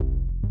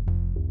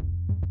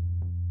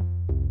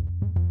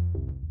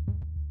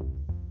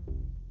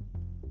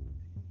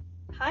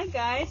Hi,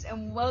 guys,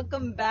 and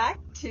welcome back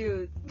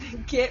to the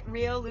Get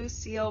Real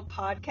Lucille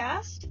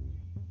podcast.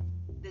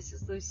 This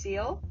is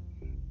Lucille,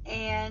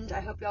 and I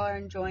hope y'all are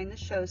enjoying the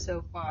show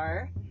so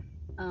far.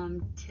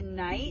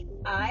 Tonight,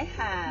 I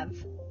have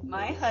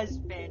my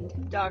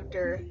husband,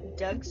 Dr.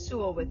 Doug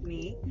Sewell, with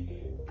me.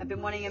 I've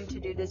been wanting him to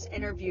do this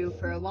interview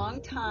for a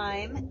long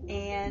time,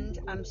 and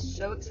I'm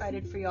so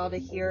excited for y'all to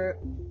hear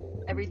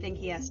everything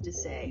he has to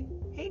say.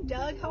 Hey,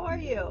 Doug, how are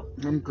you?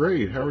 I'm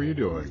great. How are you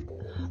doing?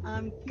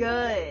 I'm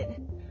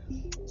good.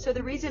 So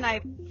the reason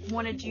I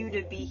wanted you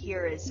to be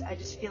here is I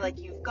just feel like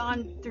you've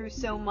gone through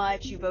so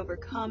much, you've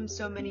overcome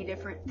so many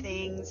different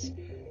things,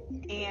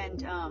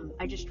 and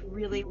I just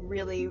really,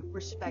 really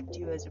respect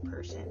you as a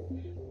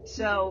person.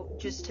 So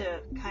just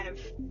to kind of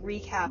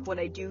recap what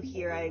I do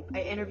here, I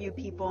interview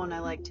people and I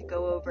like to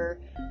go over,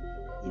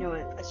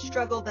 a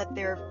struggle that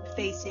they're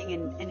facing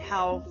and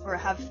how, or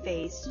have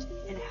faced,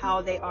 and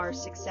how they are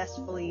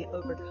successfully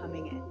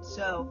overcoming it.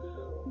 So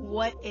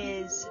what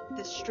is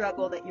the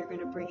struggle that you're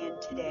going to bring in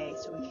today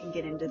so we can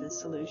get into the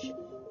solution?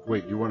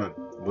 Wait, you want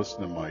to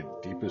listen to my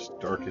deepest,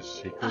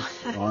 darkest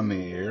secrets on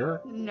the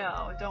air?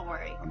 No, don't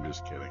worry. I'm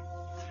just kidding.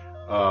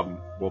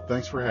 Well,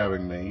 thanks for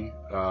having me.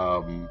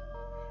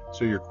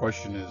 So your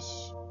question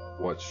is,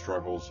 what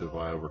struggles have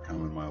I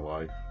overcome in my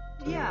life?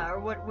 Yeah, or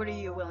what are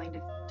you willing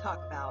to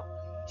talk about?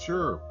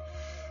 Sure.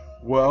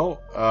 Well,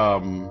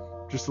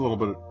 just a little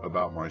bit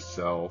about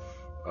myself.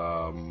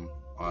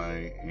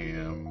 I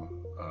am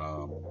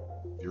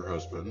your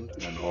husband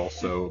and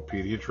also a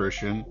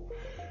pediatrician.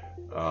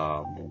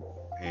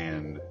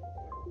 And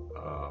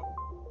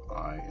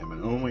I am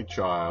an only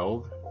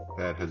child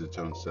that has its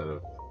own set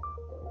of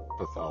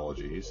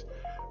pathologies.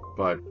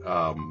 But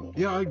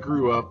I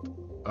grew up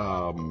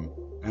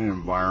in an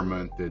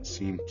environment that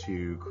seemed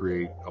to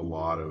create a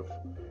lot of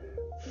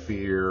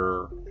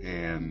fear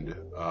and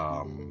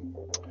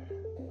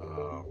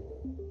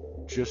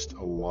just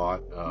a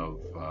lot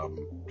of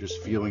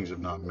just feelings of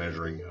not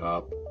measuring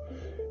up.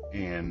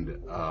 And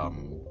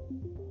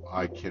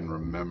I can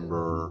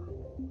remember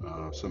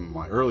some of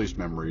my earliest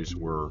memories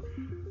were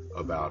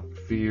about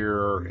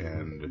fear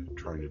and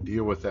trying to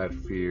deal with that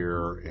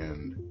fear.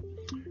 And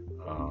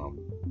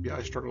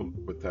I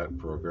struggled with that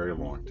for a very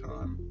long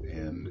time.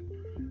 And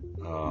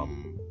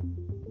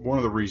one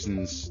of the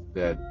reasons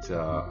that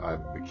I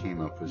became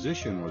a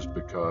physician was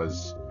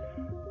because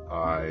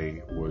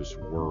I was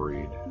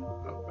worried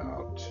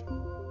about,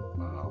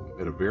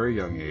 at a very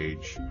young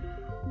age,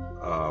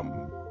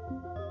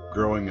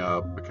 growing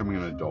up, becoming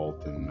an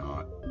adult, and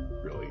not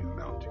really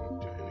amounting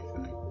to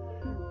anything.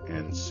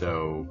 And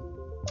so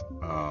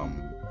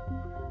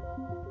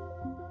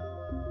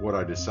what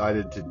I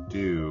decided to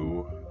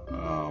do,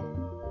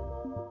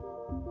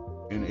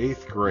 in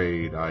 8th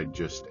grade, I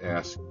just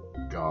asked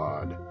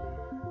God,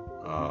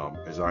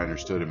 as I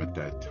understood him at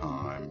that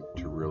time,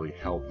 to really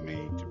help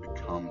me to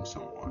become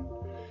someone.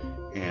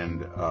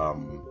 And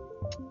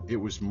it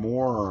was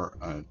more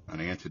an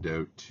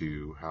antidote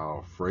to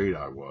how afraid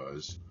I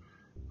was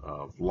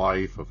of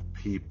life, of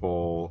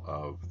people,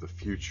 of the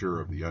future,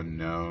 of the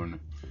unknown.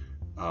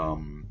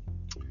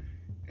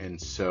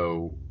 And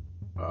so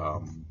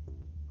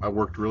I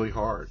worked really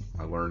hard.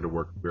 I learned to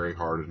work very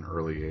hard at an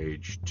early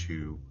age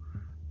to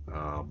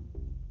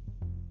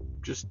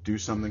just do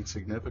something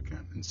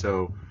significant. And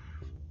so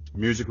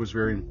music was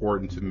very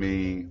important to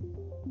me.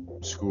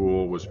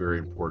 School was very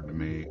important to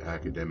me.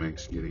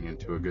 Academics, getting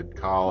into a good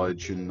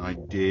college, and I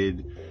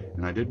did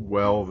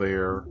well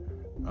there.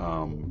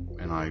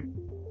 And I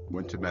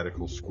went to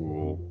medical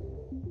school,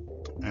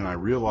 and I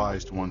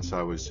realized once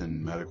I was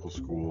in medical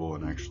school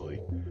and actually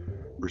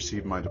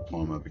received my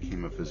diploma,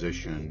 became a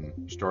physician,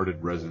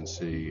 started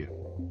residency,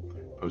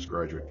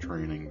 postgraduate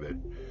training, that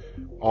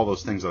all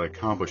those things that I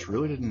accomplished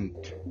really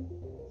didn't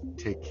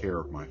take care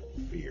of my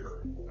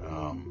fear.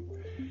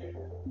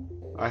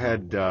 I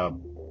had a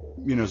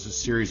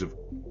series of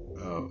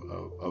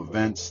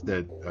events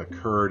that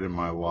occurred in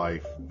my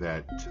life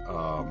that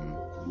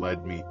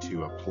led me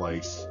to a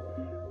place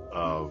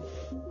of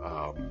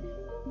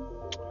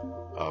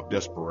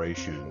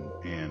desperation,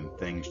 and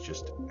things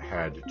just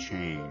had to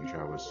change.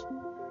 I was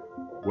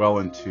well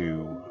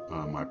into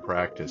my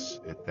practice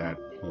at that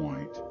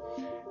point,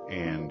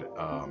 and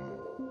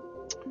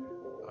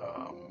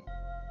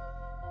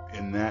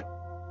in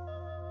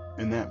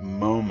that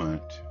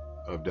moment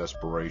of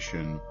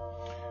desperation,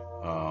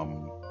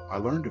 I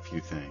learned a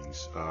few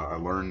things. I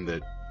learned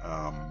that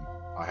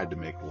I had to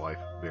make life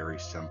very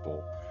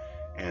simple,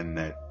 and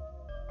that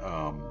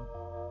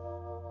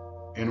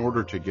in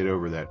order to get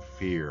over that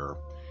fear,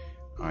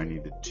 I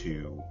needed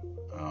to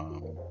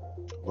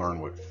learn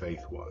what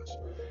faith was.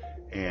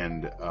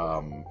 And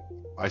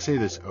I say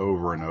this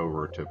over and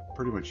over to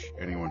pretty much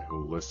anyone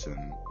who will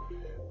listen,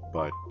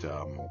 but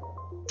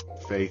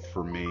faith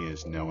for me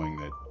is knowing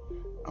that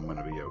I'm going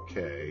to be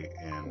okay,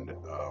 and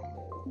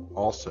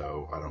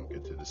also I don't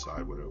get to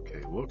decide what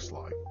okay looks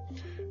like.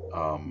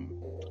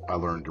 I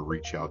learned to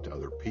reach out to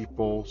other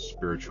people.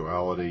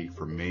 Spirituality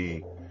for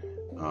me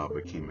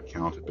became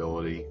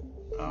accountability.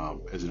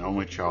 As an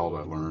only child,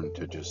 I learned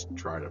to just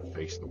try to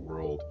face the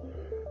world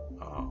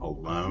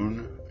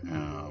alone,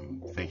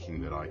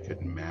 thinking that I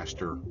could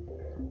master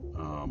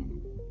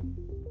um,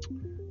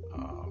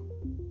 uh,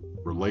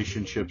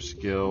 relationship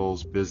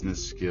skills,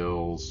 business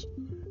skills,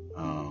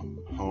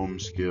 home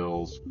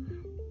skills,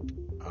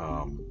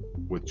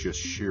 with just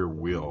sheer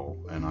will.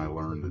 And I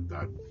learned that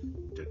that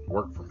didn't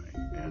work for me,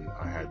 and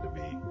I had to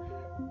be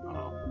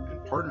in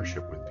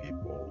partnership with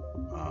people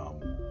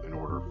in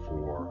order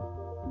for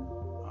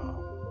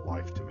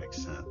life to make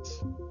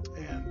sense,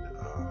 and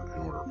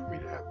in order for me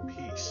to have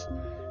peace.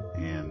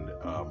 And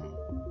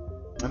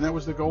that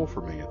was the goal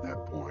for me at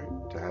that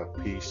point, to have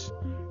peace,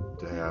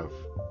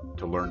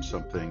 to learn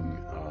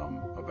something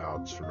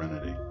about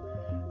serenity,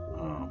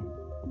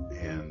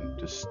 and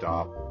to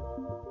stop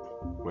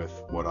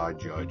with what I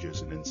judge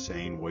as an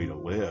insane way to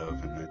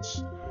live, and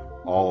it's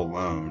all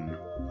alone,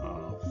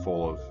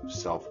 full of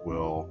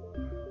self-will,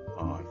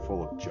 and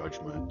full of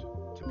judgment.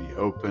 To be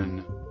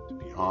open, to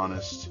be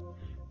honest,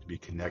 to be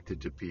connected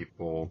to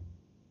people.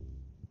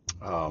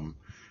 And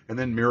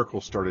then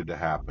miracles started to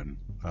happen.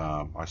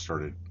 I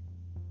started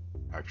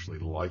actually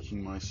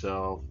liking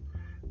myself.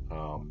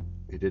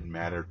 It didn't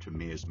matter to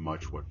me as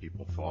much what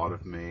people thought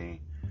of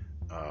me.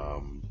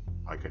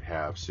 I could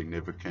have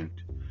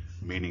significant,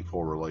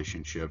 meaningful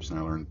relationships, and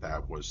I learned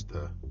that was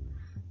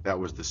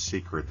the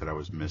secret that I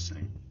was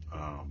missing.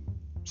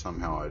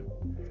 Somehow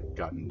I'd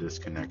gotten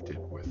disconnected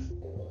with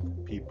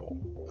people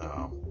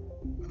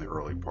in the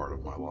early part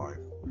of my life.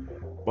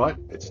 But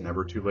it's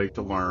never too late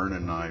to learn,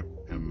 and I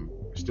am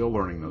still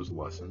learning those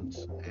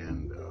lessons,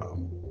 and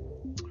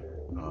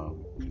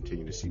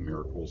continue to see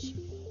miracles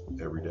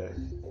every day.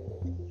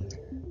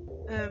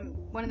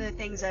 One of the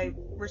things I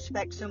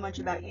respect so much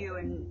about you,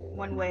 and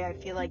one way I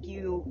feel like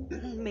you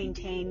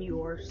maintain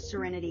your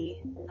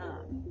serenity,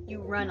 you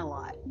run a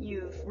lot.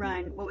 You've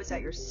run, what was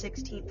that, your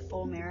 16th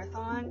full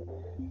marathon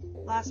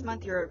last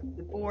month? You're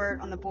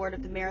on the board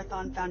of the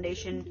Marathon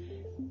Foundation.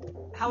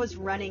 How has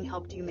running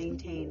helped you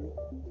maintain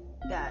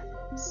that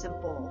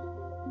simple?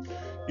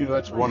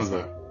 That's one of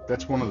the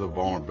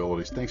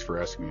vulnerabilities. Thanks for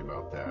asking me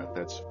about that.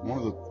 That's one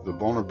of the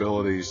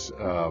vulnerabilities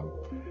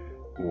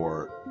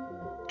or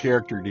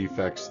character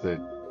defects that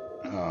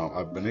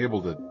I've been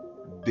able to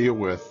deal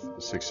with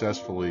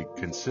successfully,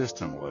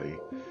 consistently.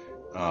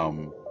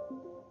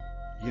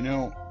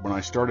 When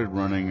I started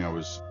running, I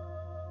was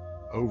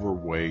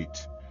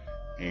overweight,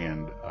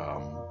 and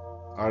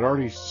I'd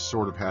already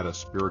sort of had a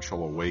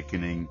spiritual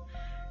awakening,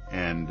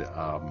 and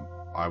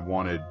I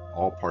wanted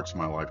all parts of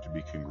my life to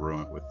be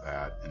congruent with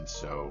that. And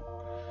so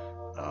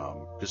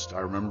I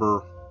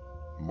remember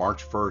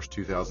March 1st,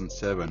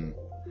 2007,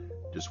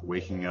 just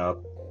waking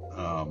up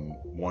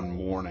one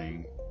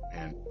morning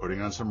and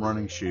putting on some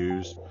running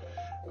shoes.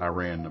 I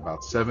ran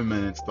about 7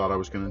 minutes, thought I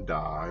was going to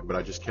die, but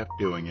I just kept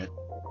doing it,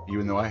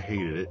 even though I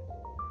hated it.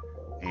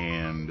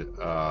 And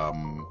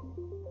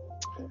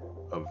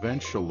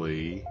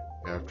eventually,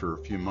 after a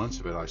few months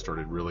of it, I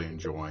started really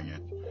enjoying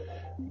it.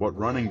 What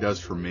running does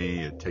for me,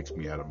 it takes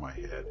me out of my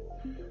head.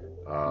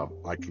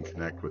 I can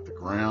connect with the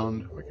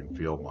ground. I can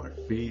feel my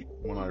feet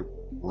when I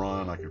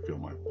run. I can feel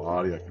my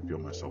body. I can feel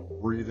myself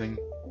breathing.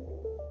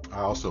 I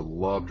also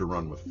love to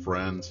run with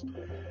friends.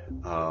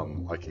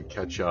 I can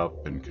catch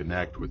up and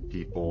connect with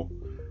people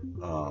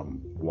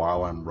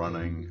while I'm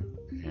running,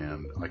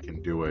 and I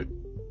can do it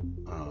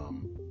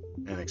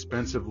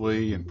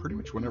inexpensively and pretty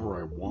much whenever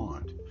I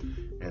want.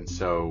 And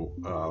so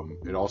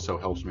it also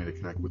helps me to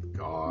connect with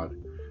God,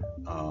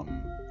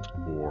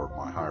 or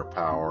my higher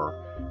power,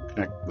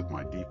 connect with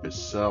my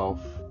deepest self.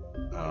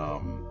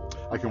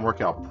 I can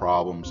work out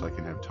problems. I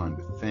can have time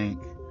to think.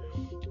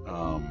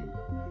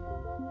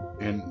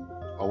 And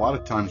a lot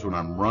of times when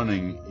I'm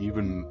running,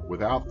 even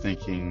without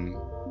thinking,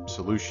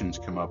 solutions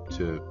come up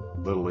to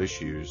little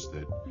issues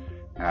that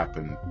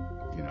happen,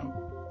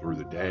 through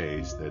the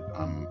days, that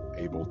I'm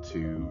able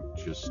to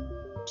just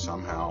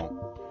somehow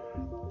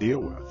deal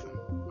with.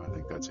 And I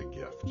think that's a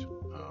gift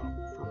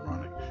for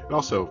running. It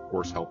also, of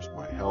course, helps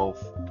my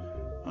health.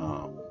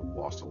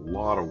 Lost a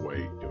lot of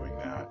weight doing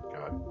that,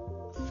 got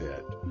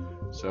fit.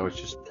 So it's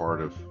just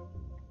part of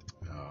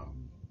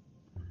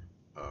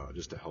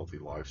just a healthy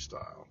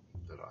lifestyle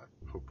that I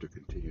hope to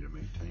continue to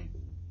maintain.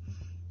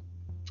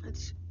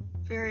 It's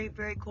very,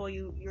 very cool.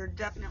 You're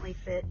definitely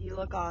fit. You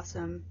look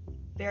awesome.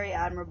 Very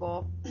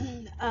admirable.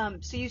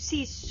 So you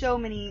see so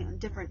many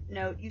different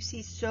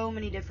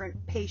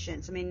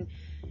patients. I mean,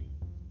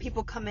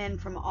 people come in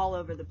from all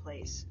over the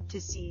place to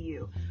see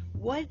you.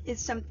 What is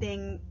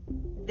something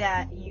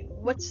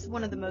what's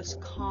one of the most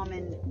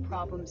common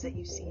problems that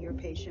you see your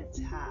patients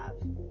have?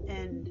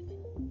 And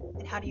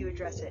how do you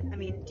address it? I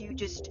mean, do you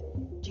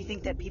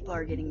think that people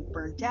are getting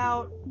burnt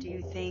out? Do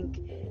you think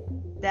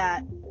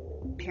that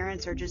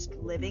parents are just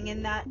living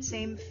in that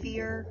same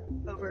fear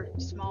over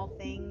small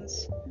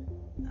things?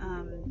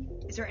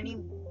 Is there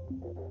any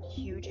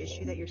huge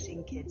issue that you're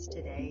seeing kids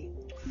today?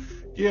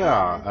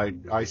 Yeah,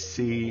 I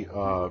see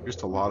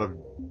just a lot of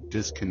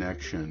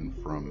disconnection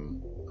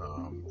from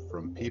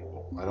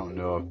people. I don't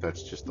know if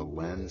that's just the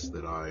lens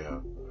that I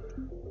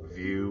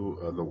view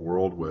the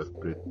world with,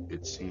 but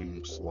it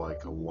seems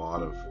like a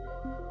lot of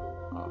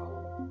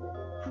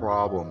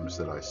problems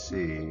that I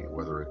see,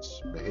 whether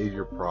it's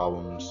behavior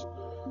problems,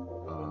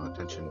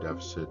 attention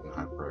deficit and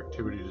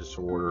hyperactivity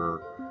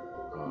disorder,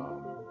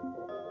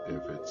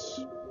 if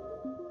it's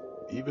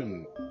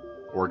even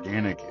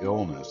organic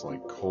illness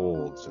like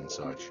colds and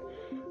such,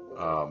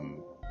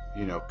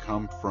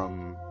 come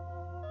from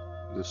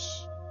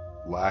this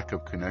lack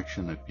of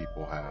connection that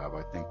people have.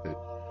 I think that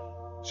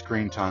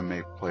screen time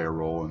may play a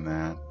role in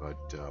that,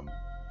 but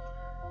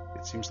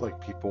it seems like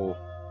people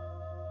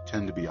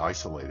tend to be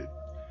isolated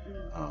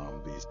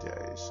these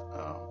days.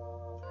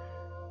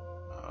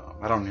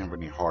 I don't have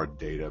any hard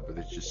data, but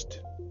it's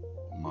just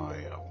my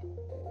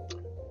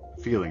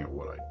feeling of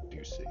what I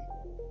do see.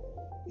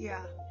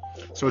 Yeah.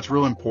 So it's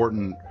real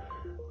important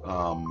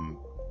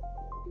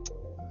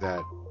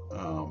that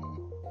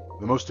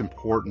the most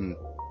important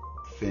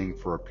thing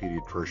for a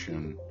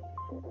pediatrician,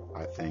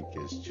 I think,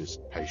 is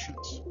just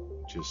patience.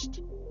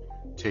 Just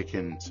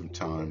taking some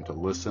time to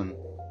listen.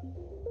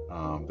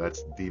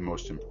 That's the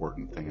most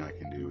important thing I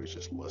can do, is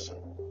just listen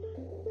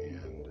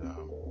and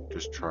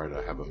just try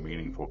to have a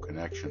meaningful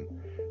connection.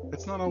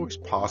 It's not always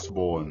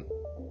possible in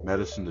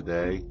medicine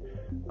today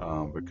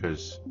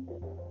because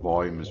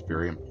volume is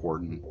very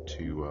important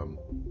to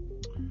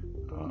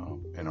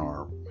in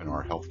our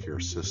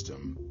healthcare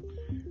system.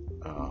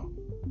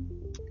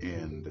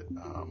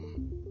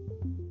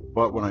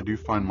 But when I do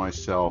find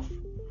myself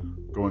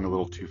going a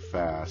little too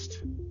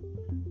fast,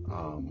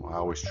 I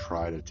always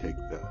try to take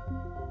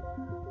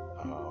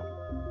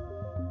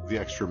the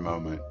extra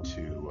moment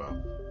to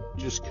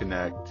just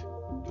connect,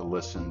 to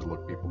listen, to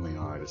look people in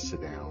the eye, to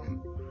sit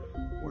down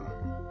when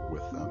I'm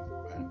with them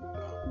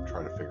and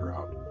try to figure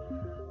out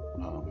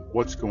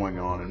what's going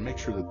on and make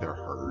sure that they're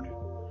heard.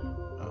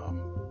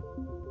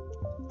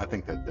 I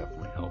think that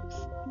definitely helps.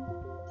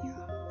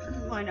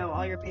 Well, I know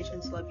all your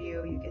patients love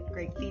you. You get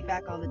great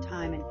feedback all the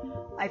time, and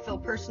I feel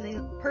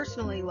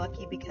personally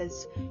lucky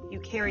because you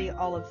carry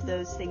all of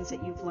those things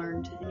that you've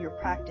learned in your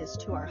practice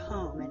to our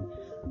home. And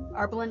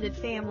our blended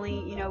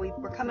family,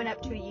 we're coming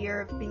up to a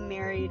year of being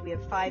married. We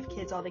have 5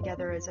 kids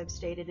altogether, as I've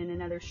stated in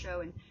another show,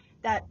 and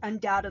that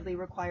undoubtedly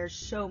requires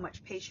so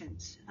much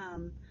patience.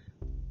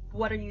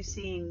 What are you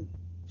seeing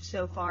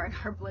so far in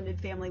our blended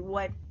family?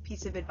 What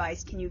piece of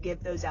advice can you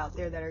give those out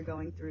there that are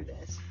going through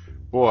this?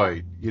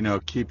 Boy,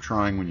 keep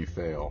trying when you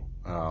fail.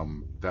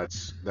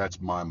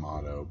 That's my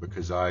motto,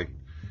 because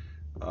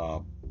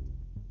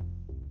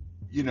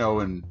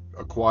in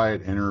a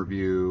quiet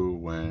interview,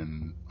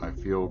 when I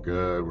feel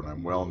good, when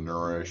I'm well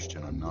nourished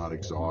and I'm not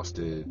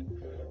exhausted,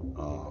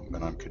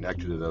 and I'm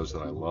connected to those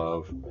that I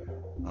love,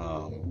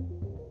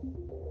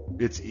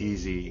 it's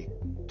easy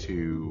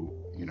to,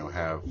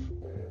 have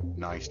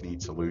nice,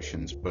 neat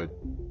solutions. But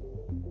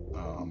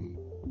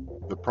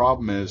the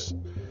problem is,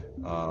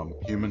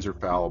 humans are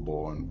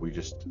fallible, and we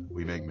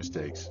make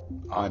mistakes.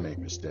 I make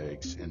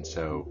mistakes, and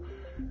so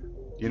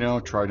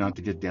try not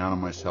to get down on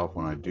myself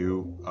when I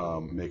do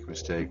make a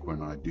mistake,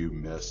 when I do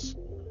miss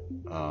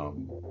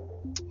an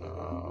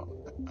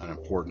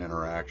important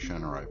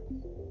interaction, or I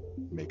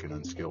make an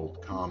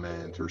unskilled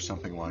comment or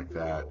something like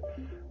that.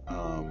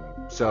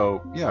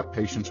 So yeah,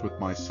 patience with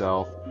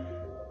myself,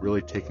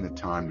 really taking the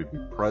time to be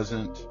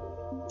present,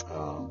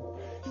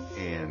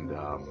 and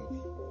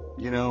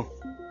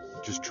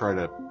just try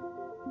to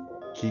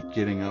keep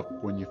getting up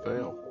when you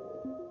fail,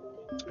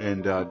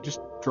 and just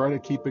try to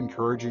keep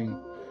encouraging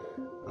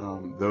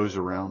those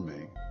around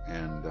me,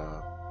 and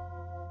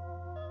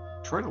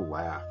try to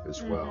laugh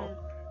as well.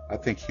 I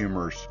think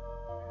humor's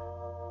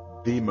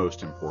the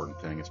most important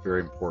thing. It's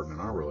very important in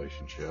our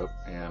relationship,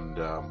 and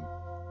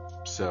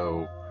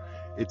so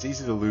it's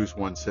easy to lose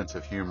one's sense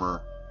of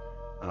humor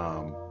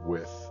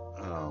with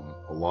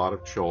a lot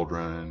of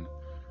children,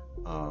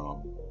 a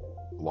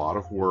lot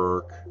of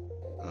work,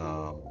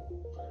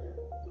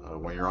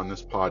 when you're on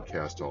this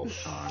podcast all the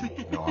time.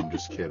 No, I'm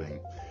just kidding.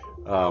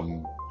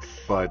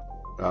 But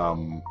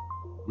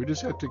we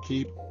just have to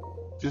keep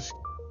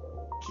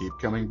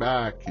coming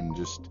back, and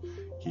just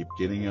keep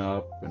getting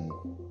up, and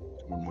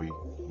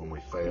when we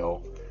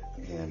fail,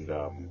 and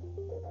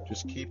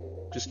just keep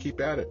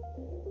at it.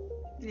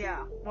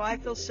 Yeah, well, I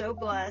feel so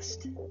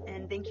blessed,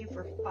 and thank you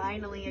for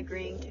finally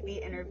agreeing to be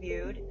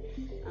interviewed.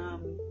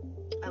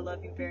 I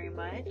love you very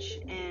much,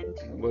 and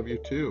I love you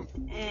too.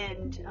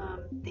 And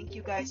thank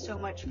you guys so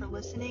much for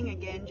listening.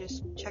 Again,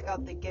 just check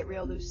out the Get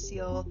Real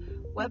Lucille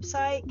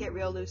website,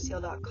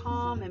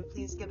 getreallucille.com, and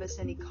please give us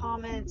any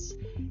comments,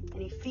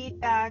 any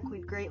feedback.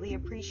 We'd greatly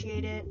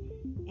appreciate it,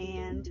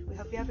 and we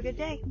hope you have a good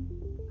day.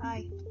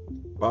 Bye.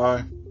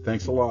 Bye.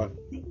 Thanks a lot.